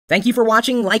Thank you for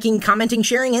watching, liking, commenting,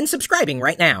 sharing, and subscribing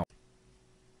right now.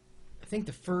 I think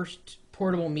the first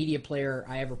portable media player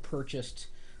I ever purchased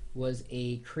was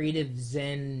a Creative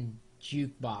Zen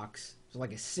jukebox. It was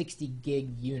like a 60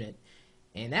 gig unit,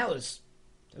 and that was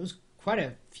quite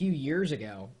a few years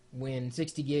ago when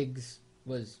 60 gigs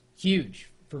was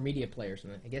huge for media players,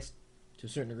 and I guess to a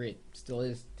certain degree it still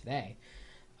is today.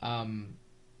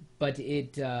 But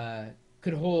it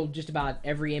could hold just about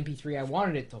every MP3 I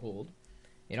wanted it to hold.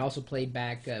 It also played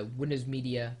back Windows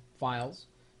Media files,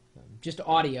 just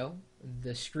audio.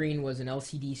 The screen was an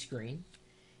LCD screen,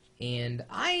 and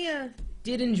I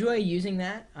did enjoy using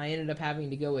that. I ended up having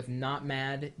to go with Not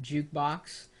Mad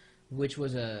Jukebox, which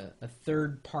was a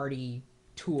third-party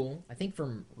tool, I think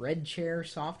from Red Chair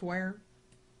Software,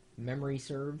 memory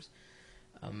serves.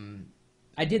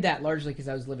 I did that largely because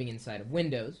I was living inside of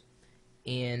Windows,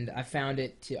 and I found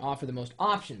it to offer the most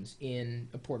options in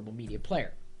a portable media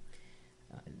player.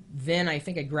 Then I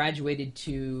think I graduated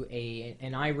to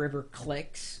an iRiver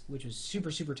Clicks, which was super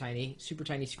tiny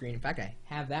screen. In fact, I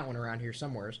have that one around here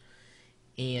somewhere,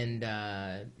 and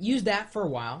used that for a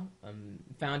while.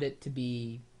 Found it to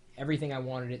be everything I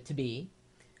wanted it to be.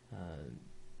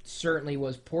 Certainly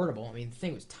was portable. I mean, the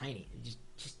thing was tiny,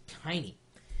 just tiny.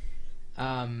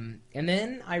 And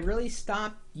then I really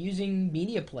stopped using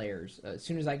media players as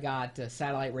soon as I got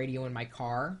satellite radio in my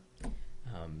car.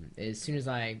 As soon as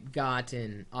I got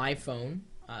an iPhone,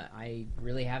 I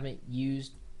really haven't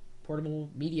used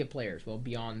portable media players, well,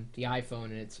 beyond the iPhone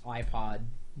and its iPod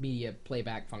media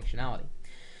playback functionality.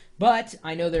 But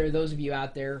I know there are those of you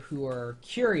out there who are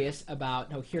curious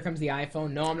about, oh, here comes the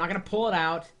iPhone. No, I'm not going to pull it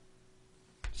out.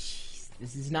 Jeez,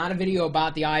 this is not a video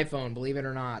about the iPhone, believe it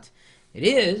or not. It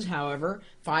is, however,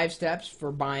 5 steps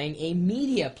for buying a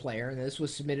media player, and this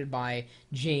was submitted by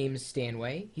James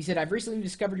Stanway. He said, I've recently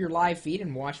discovered your live feed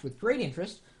and watched with great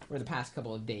interest over the past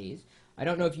couple of days. I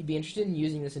don't know if you'd be interested in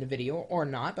using this in a video or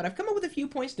not, but I've come up with a few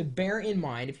points to bear in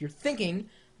mind if you're thinking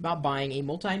about buying a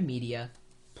multimedia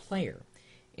player.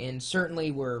 And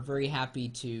certainly we're very happy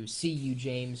to see you,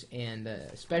 James, and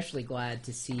especially glad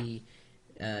to see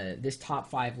this top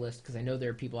 5 list, because I know there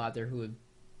are people out there who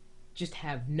just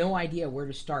have no idea where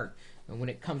to start when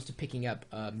it comes to picking up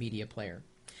a media player.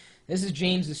 This is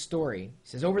James's story. He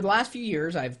says, over the last few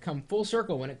years, I've come full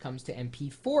circle when it comes to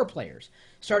MP4 players,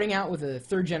 starting out with a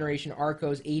 3rd generation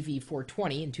Arcos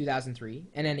AV420 in 2003,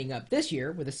 and ending up this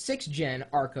year with a 6th gen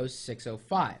Arcos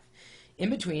 605. In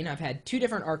between, I've had 2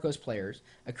 different Arcos players,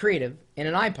 a Creative, and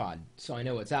an iPod, so I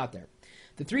know what's out there.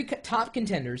 The 3 top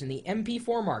contenders in the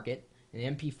MP4 market,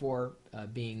 and MP4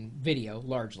 being video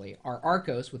largely, are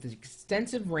Arcos with its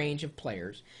extensive range of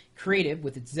players, Creative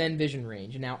with its Zen Vision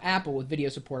range, and now Apple with video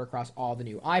support across all the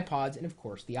new iPods and, of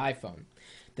course, the iPhone.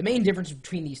 The main difference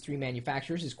between these 3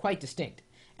 manufacturers is quite distinct.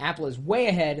 Apple is way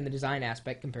ahead in the design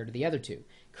aspect compared to the other 2.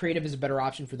 Creative is a better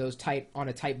option for those on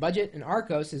a tight budget, and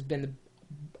Arcos has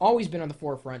always been on the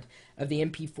forefront of the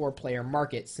MP4 player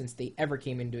market since they ever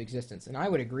came into existence, and I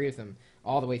would agree with them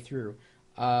all the way through.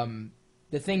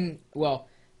 The thing, well,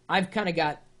 I've kind of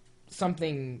got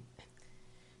something.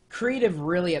 Creative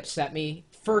really upset me.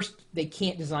 First, they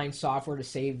can't design software to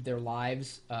save their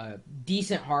lives.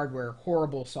 Decent hardware,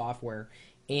 horrible software.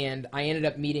 And I ended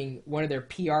up meeting one of their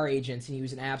PR agents, and he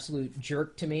was an absolute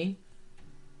jerk to me.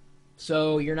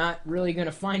 So you're not really going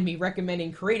to find me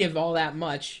recommending Creative all that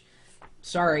much.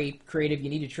 Sorry, Creative, you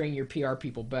need to train your PR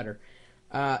people better.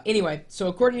 Anyway, so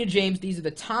according to James, these are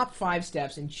the top 5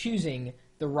 steps in choosing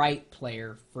the right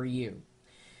player for you.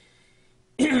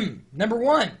 Number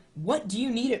 1, what do you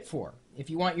need it for?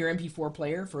 If you want your MP4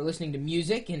 player for listening to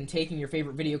music and taking your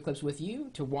favorite video clips with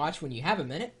you to watch when you have a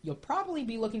minute, you'll probably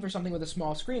be looking for something with a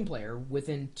small screen player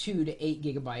within 2 to 8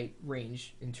 gigabyte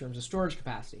range in terms of storage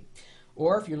capacity.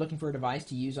 Or if you're looking for a device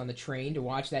to use on the train to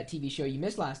watch that TV show you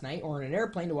missed last night, or in an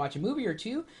airplane to watch a movie or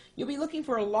two, you'll be looking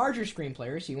for a larger screen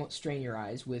player so you won't strain your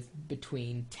eyes with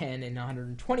between 10 and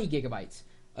 120 gigabytes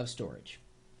of storage.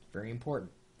 Very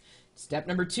important. Step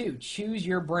number 2, choose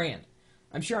your brand.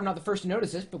 I'm sure I'm not the first to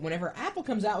notice this, but whenever Apple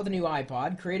comes out with a new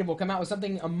iPod, Creative will come out with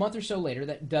something a month or so later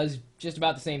that does just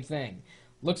about the same thing.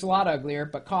 Looks a lot uglier,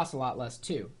 but costs a lot less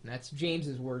too. And that's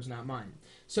James's words, not mine.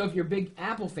 So if you're a big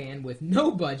Apple fan with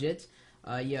no budget,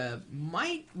 you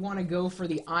might want to go for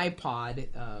the iPod,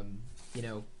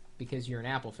 because you're an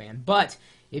Apple fan. But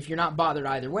if you're not bothered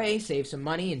either way, save some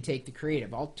money and take the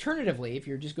Creative. Alternatively, if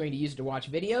you're just going to use it to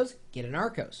watch videos, get an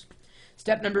Arcos.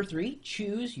 Step number 3,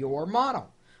 choose your model.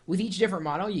 With each different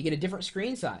model, you get a different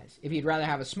screen size. If you'd rather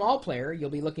have a small player, you'll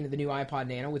be looking at the new iPod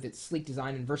Nano with its sleek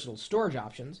design and versatile storage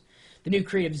options, the new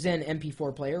Creative Zen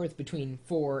MP4 player with between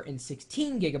 4 and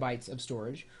 16 gigabytes of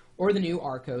storage, or the new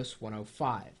Arcos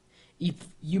 105. If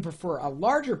you prefer a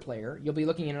larger player, you'll be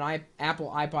looking at an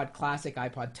Apple iPod Classic,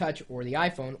 iPod Touch, or the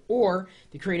iPhone, or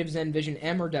the Creative Zen Vision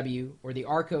M or W, or the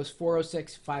Arcos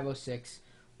 406, 506,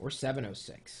 or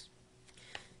 706.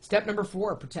 Step number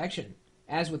 4, protection.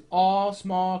 As with all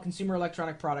small consumer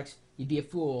electronic products, you'd be a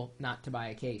fool not to buy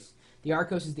a case. The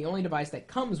Arcos is the only device that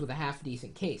comes with a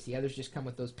half-decent case. The others just come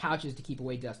with those pouches to keep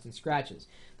away dust and scratches.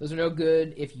 Those are no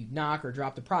good if you knock or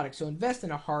drop the product, so invest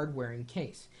in a hard-wearing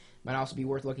case. Might also be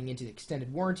worth looking into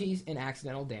extended warranties and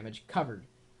accidental damage covered.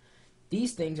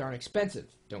 These things aren't expensive,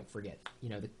 don't forget.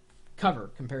 The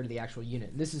cover compared to the actual unit.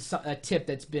 And this is a tip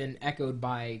that's been echoed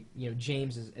by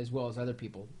James as well as other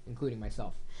people, including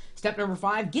myself. Step number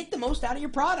 5, get the most out of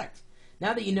your product.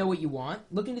 Now that you know what you want,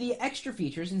 look into the extra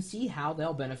features and see how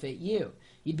they'll benefit you.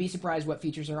 You'd be surprised what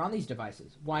features are on these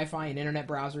devices. Wi-Fi and internet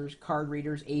browsers, card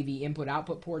readers, AV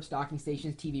input-output ports, docking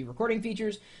stations, TV recording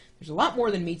features. There's a lot more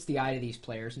than meets the eye to these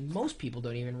players, and most people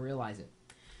don't even realize it.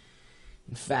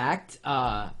 In fact,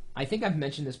 I think I've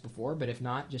mentioned this before, but if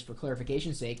not, just for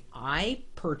clarification's sake, I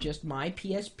purchased my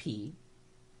PSP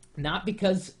not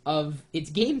because of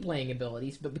its game-playing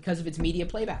abilities, but because of its media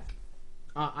playback.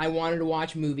 I wanted to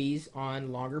watch movies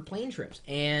on longer plane trips,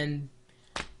 and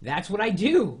that's what I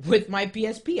do with my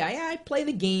PSP. I play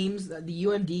the games, the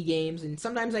UMD games, and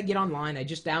sometimes I get online. I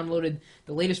just downloaded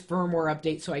the latest firmware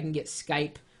update so I can get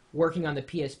Skype working on the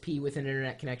PSP with an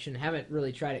internet connection. Haven't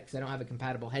really tried it because I don't have a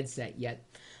compatible headset yet.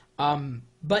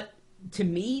 But to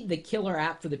me, the killer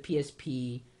app for the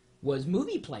PSP was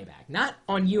movie playback, not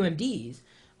on UMDs.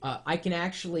 I can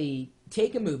actually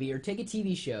take a movie or take a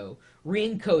TV show,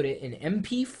 re-encode it in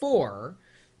MP4,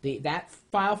 that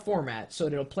file format, so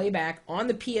that it'll play back on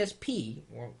the PSP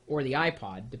or the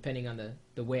iPod, depending on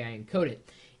the way I encode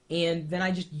it. And then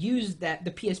I just use the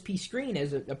PSP screen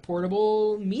as a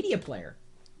portable media player.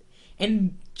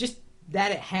 And just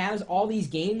that it has all these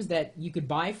games that you could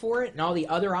buy for it and all the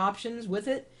other options with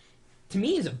it, to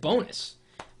me is a bonus.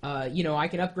 I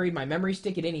can upgrade my memory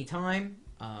stick at any time.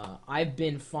 I've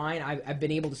been fine. I've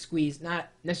been able to squeeze not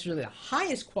necessarily the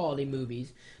highest quality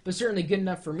movies, but certainly good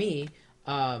enough for me.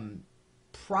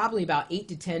 Probably about 8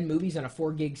 to 10 movies on a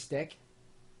 4 gig stick.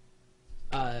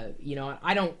 I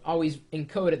don't always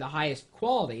encode at the highest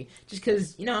quality just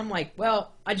because, I'm like,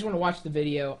 well, I just want to watch the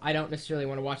video. I don't necessarily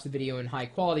want to watch the video in high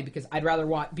quality because I'd rather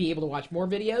be able to watch more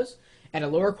videos at a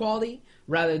lower quality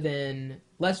rather than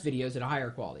less videos at a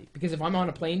higher quality. Because if I'm on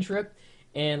a plane trip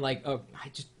and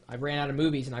I ran out of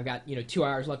movies and I've got 2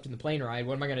 hours left in the plane ride,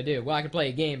 what am I going to do? Well, I could play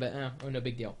a game, but no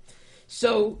big deal.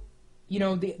 So the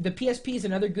PSP is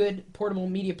another good portable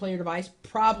media player device.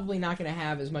 Probably not going to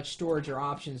have as much storage or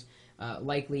options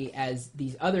likely as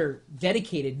these other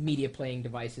dedicated media playing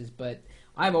devices, but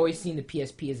I've always seen the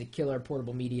PSP as a killer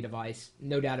portable media device,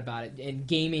 no doubt about it. And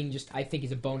gaming I think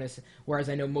is a bonus, whereas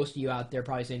I know most of you out there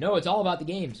probably say, no, it's all about the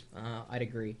games. I'd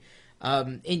agree.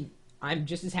 And I'm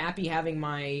just as happy having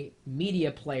my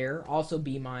media player also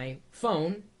be my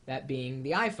phone, that being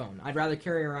the iPhone. I'd rather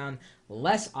carry around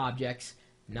less objects,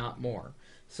 not more.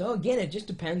 So again, it just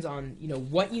depends on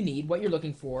what you need, what you're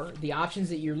looking for, the options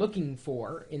that you're looking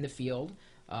for in the field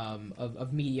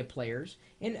of media players,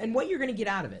 and what you're going to get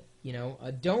out of it.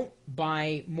 Don't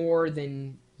buy more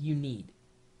than you need,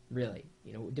 really.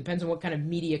 It depends on what kind of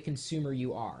media consumer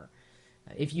you are.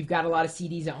 If you've got a lot of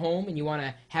CDs at home and you want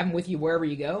to have them with you wherever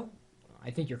you go, I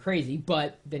think you're crazy,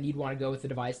 but then you'd want to go with the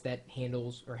device that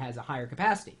handles or has a higher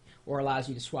capacity or allows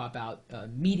you to swap out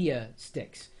media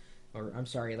sticks.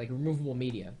 Like removable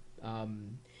media. I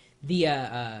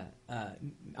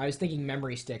was thinking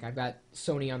memory stick. I've got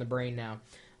Sony on the brain now.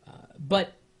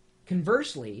 But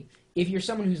conversely, if you're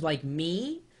someone who's like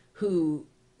me, who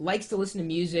likes to listen to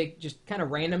music just kind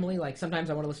of randomly, like sometimes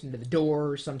I want to listen to The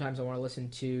Doors, sometimes I want to listen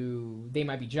to They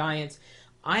Might Be Giants,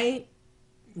 I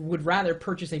would rather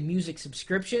purchase a music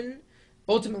subscription,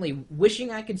 ultimately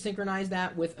wishing I could synchronize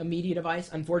that with a media device.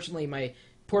 Unfortunately, my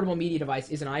portable media device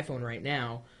is an iPhone right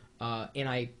now. And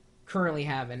I currently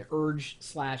have an Urge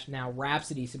 / now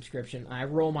Rhapsody subscription. I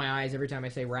roll my eyes every time I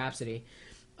say Rhapsody.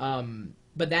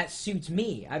 But that suits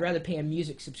me. I'd rather pay a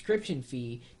music subscription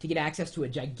fee to get access to a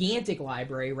gigantic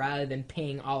library rather than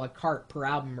paying a la carte per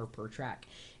album or per track.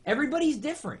 Everybody's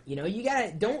different.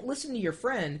 Don't listen to your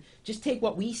friend. Just take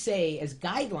what we say as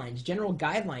guidelines, general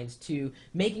guidelines to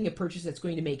making a purchase that's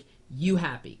going to make you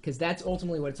happy. Because that's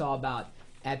ultimately what it's all about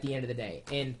at the end of the day.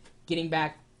 And getting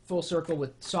back full circle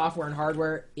with software and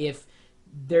hardware, if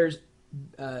there's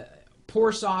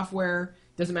poor software,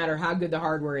 doesn't matter how good the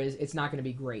hardware is, it's not going to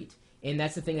be great. And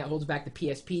that's the thing that holds back the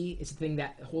PSP. It's the thing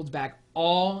that holds back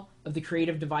all of the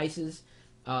creative devices.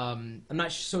 I'm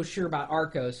not so sure about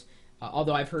Arcos.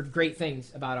 although I've heard great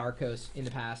things about Arcos in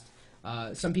the past.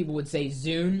 Some people would say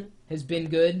Zune has been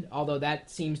good, although that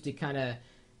seems to kind of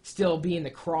still be in the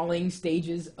crawling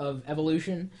stages of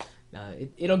evolution.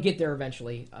 It'll get there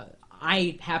eventually.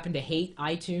 I happen to hate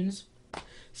iTunes,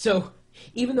 so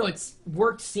even though it's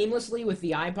worked seamlessly with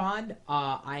the iPod,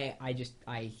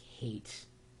 I hate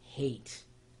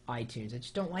iTunes. I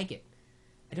just don't like it.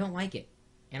 I don't like it,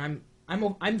 and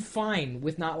I'm fine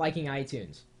with not liking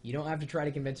iTunes. You don't have to try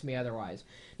to convince me otherwise.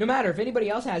 No matter if anybody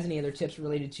else has any other tips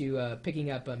related to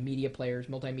picking up media players,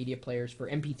 multimedia players for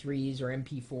MP3s or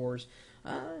MP4s,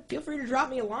 feel free to drop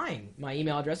me a line. My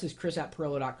email address is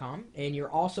chris@pirillo.com, and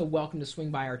you're also welcome to swing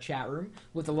by our chat room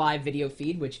with a live video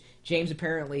feed, which James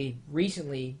apparently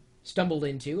recently stumbled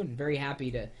into, and very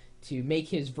happy to make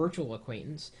his virtual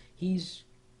acquaintance. He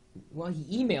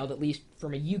emailed at least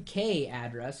from a UK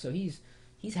address, so he's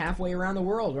halfway around the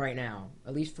world right now,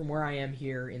 at least from where I am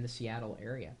here in the Seattle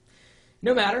area.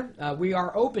 No matter, we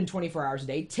are open 24 hours a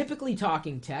day, typically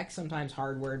talking tech, sometimes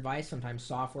hardware advice, sometimes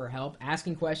software help,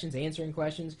 asking questions, answering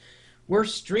questions. We're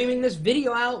streaming this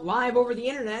video out live over the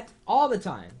internet all the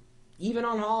time, even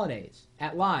on holidays,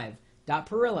 at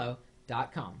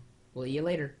live.pirillo.com. We'll see you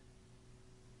later.